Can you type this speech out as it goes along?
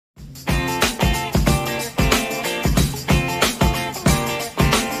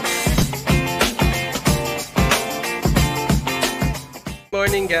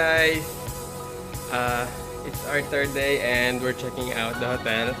guys. It's our third day and we're checking out the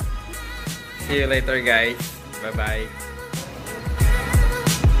hotel. See you later guys. Bye bye.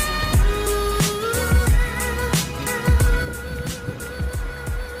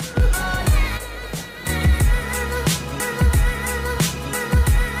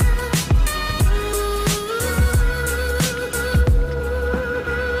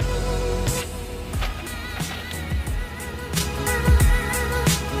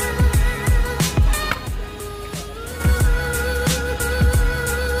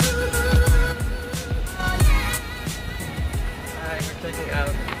 Checking out.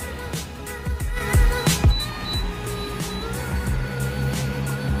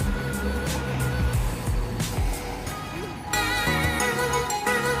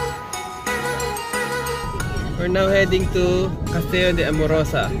 We're now heading to Castillo de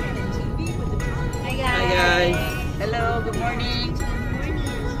Amorosa. Hi guys. Hi guys. Hello, good morning.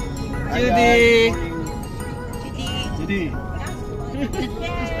 Judy. Judy.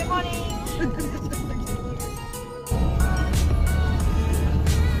 Good morning.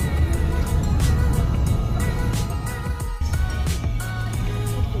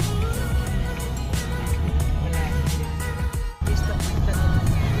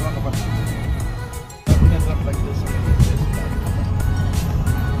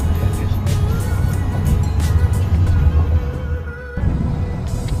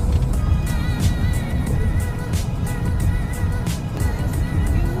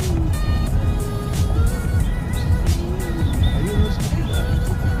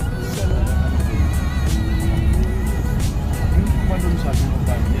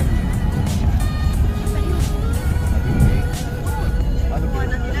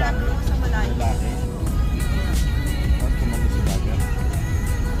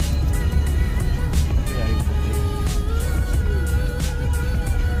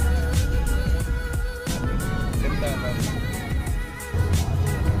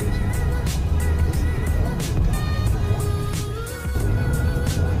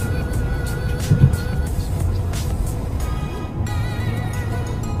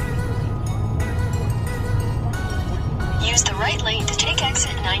 Use the right lane to take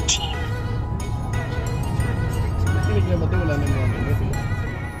exit 19.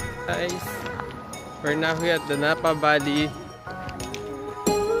 Guys, we're now here at the Napa Valley.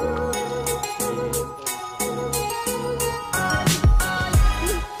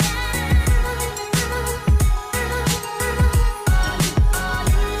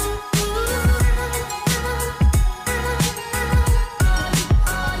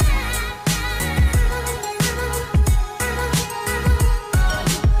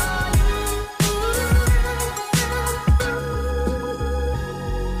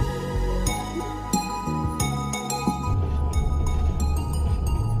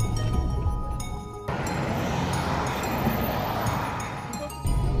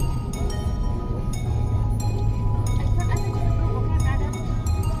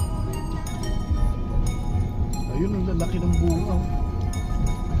 Ayun, ang laki ng bunga.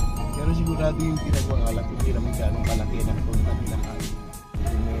 Pero sigurado yung pinagwang alak, hindi naman ganong kalaki na kung pinakain.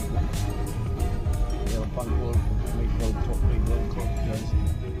 May pang-gold, may gold coat dyan.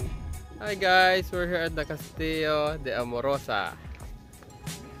 Hi guys, we're here at the Castillo de Amorosa.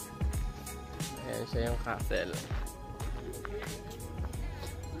 Ayan siya yung castle.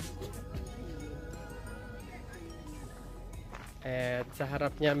 At sa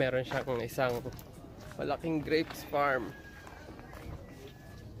harap niya meron siyang isang malaking grapes farm.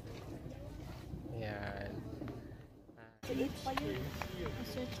 Ayan. Yung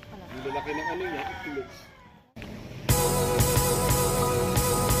lalaki ng ano niya, kilos.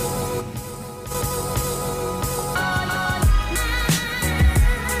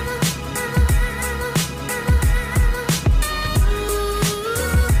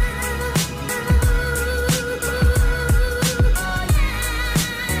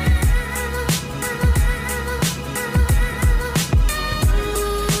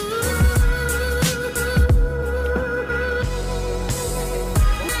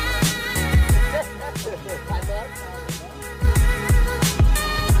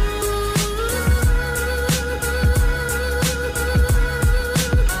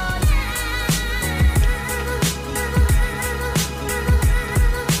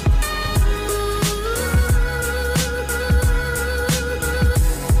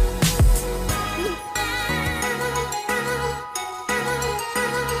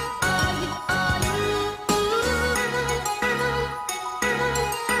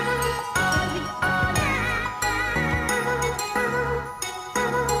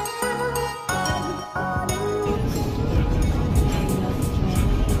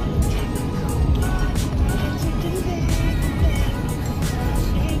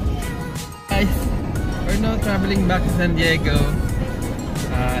 traveling back to San Diego.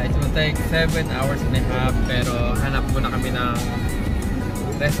 It will take 7 hours and a half, pero hanap muna kami ng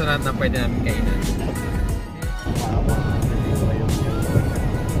restaurant na pwede namin kainan.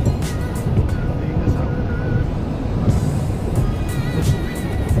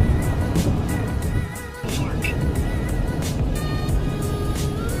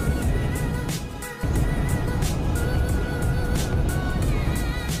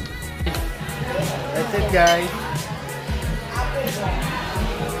 That's it, guys.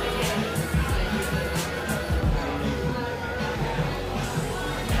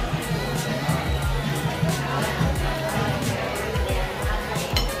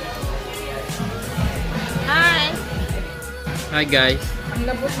 Hi guys. Ang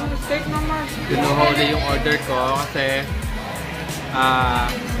labot ng steak naman. Pinuhuli yung order ko kasi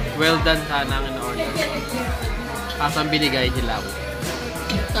well done sana ang in-order ko. Kaso ang binigay hilaw.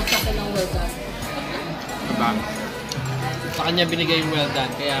 Sasakit ng well done. Diba? Sa kanya binigay yung well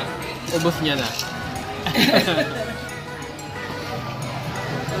done, kaya ubos niya na.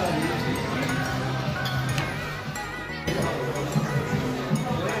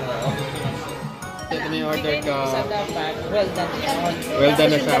 Ito na yung order ko. Isa dapat, well done. Well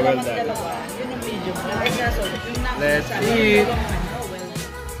done na siya, well done. Yun ang medium. Let's eat!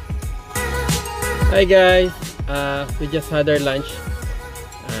 Hi guys! We just had our lunch.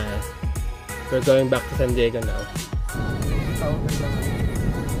 We're going back to San Diego now.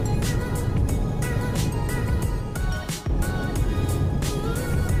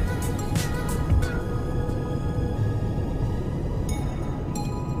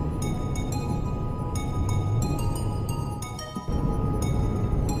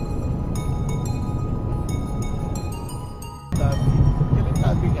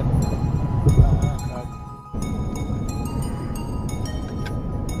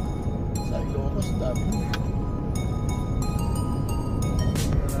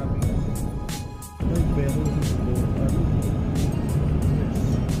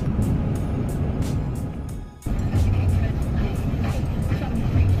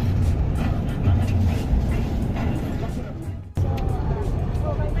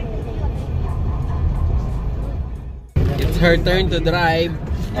 It's her turn to drive.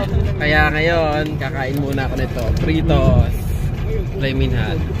 Kaya ngayon, kakain muna ako nito. Fritos. Flaming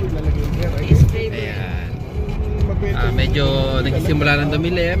hot. Ayan. Medyo nagsisimula ng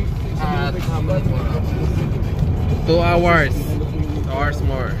dumilim. At 2 hours. 2 hours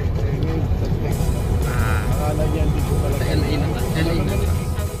more. Sa LA na.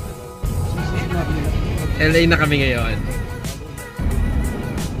 LA na kami ngayon.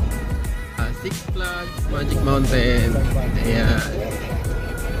 Six Flags, Magic Mountain. Ayan.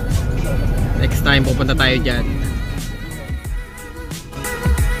 Next time pupunta tayo dyan.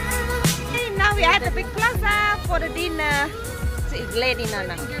 Okay, now we are at the big plaza for the dinner. Si Lady na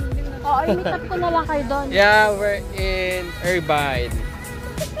lang. Oo, imitap ko na lang kayo doon. Yeah, we're in Irvine.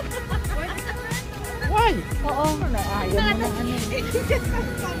 Why? Oo. Ayaw mo na ano.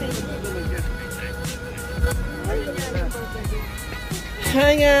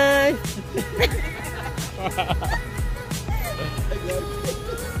 Hi guys!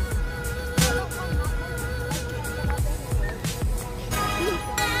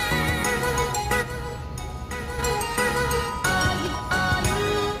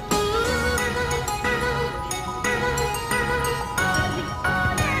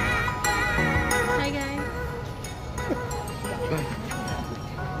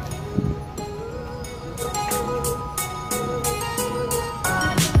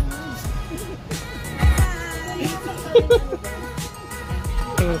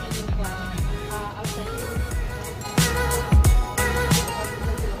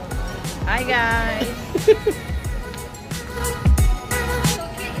 Hi guys. Hi guys.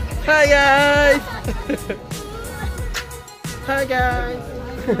 Hi guys! Hi guys!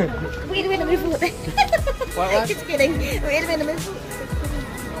 Wait a minute, my food. What? Just kidding. Wait a minute, my food.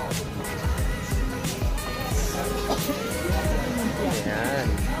 Ayan.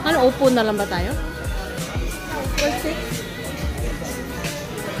 Ano, upo na lang ba tayo?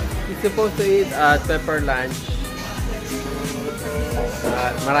 You're supposed to eat at pepper lunch.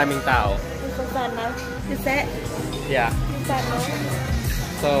 Maraming tao. Kasi, Yeah.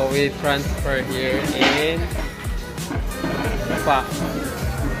 So we transfer here in Pa.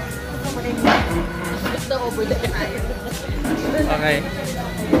 gusto over the tayo. Okay.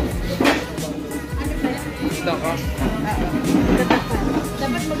 Ito ko.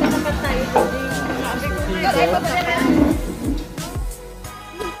 Dapat magkatapat tayo.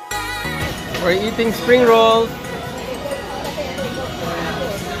 We're eating spring rolls.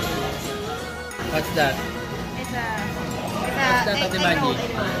 What's that? It's a What's that, Ate Maggie?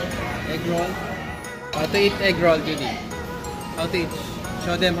 Egg roll? How to eat egg roll, Judy? How to eat?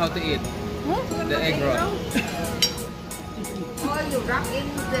 Show them how to eat the egg roll. Oh, you wrap in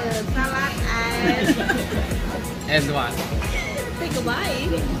the salad and And what? take a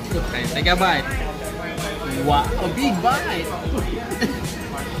bite. Okay, take a bite. Wow, a big bite!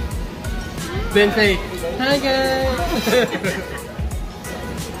 Then say, hi guys!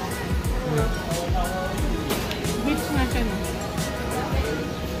 Beach nga siya, no?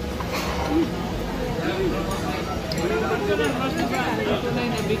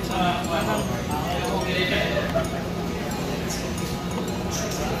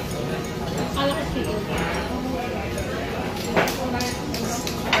 Kala ko siya.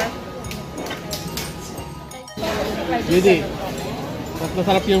 Judy, mas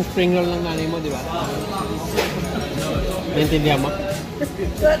masarap yung spring roll ng nanay mo, di ba? Naintindihan mo?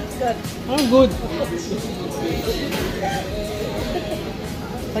 Good, good. Oh, good.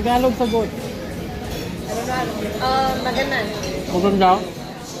 Tagalog sa good. Maganda. Maganda?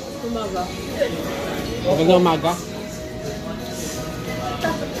 Umaga. Maganda umaga?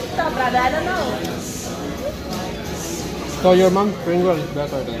 Stop, brother. I don't know. So your mom spring roll is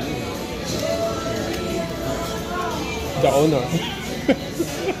better than you. The owner.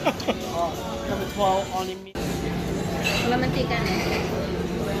 Wala mantika na.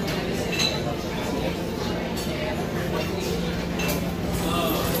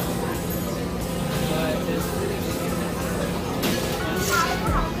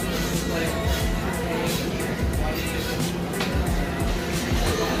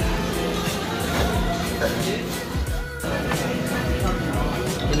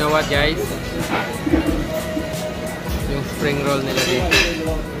 You know what, guys? Yung spring roll nila dito,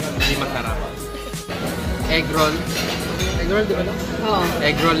 hindi masarap. Egg roll. Egg roll, di ba no? Oo.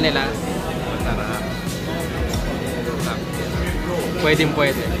 Egg roll nila, masarap. Pwedeng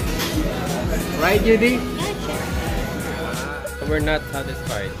pwede. Right, Judy? We're not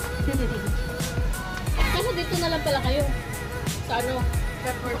satisfied. Kasi dito na lang pala kayo. Sa ano?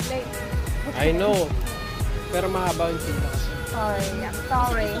 Pepper plate. I know. Pero mahaba yung sila. Sorry, I'm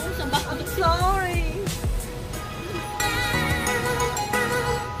sorry. Sa back of Sorry.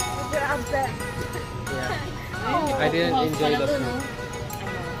 You're upset. Yeah. I didn't enjoy the food.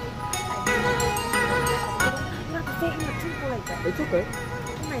 You have to say it in people like that. It's okay.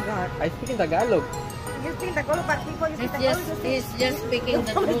 Oh my God. I speak in Tagalog. You speak Tagalog, but people you speak Tagalog, you He's just speaking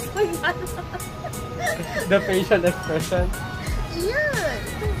the truth. The facial expression. Yeah.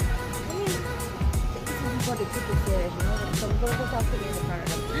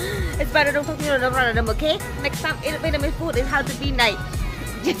 It's better don't talk to you in front of them, okay? Next time, Vietnamese food is how to be nice.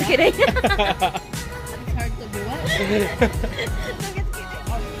 Just kidding. It's hard to do what? No, just kidding.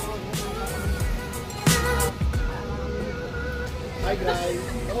 Hi guys.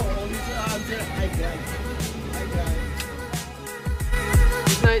 Oh, only to answer. Hi guys. Hi guys.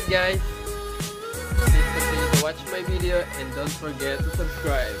 Good night, guys. Please continue to watch my video and don't forget to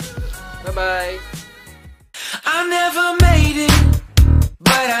subscribe. Bye-bye. I never made it.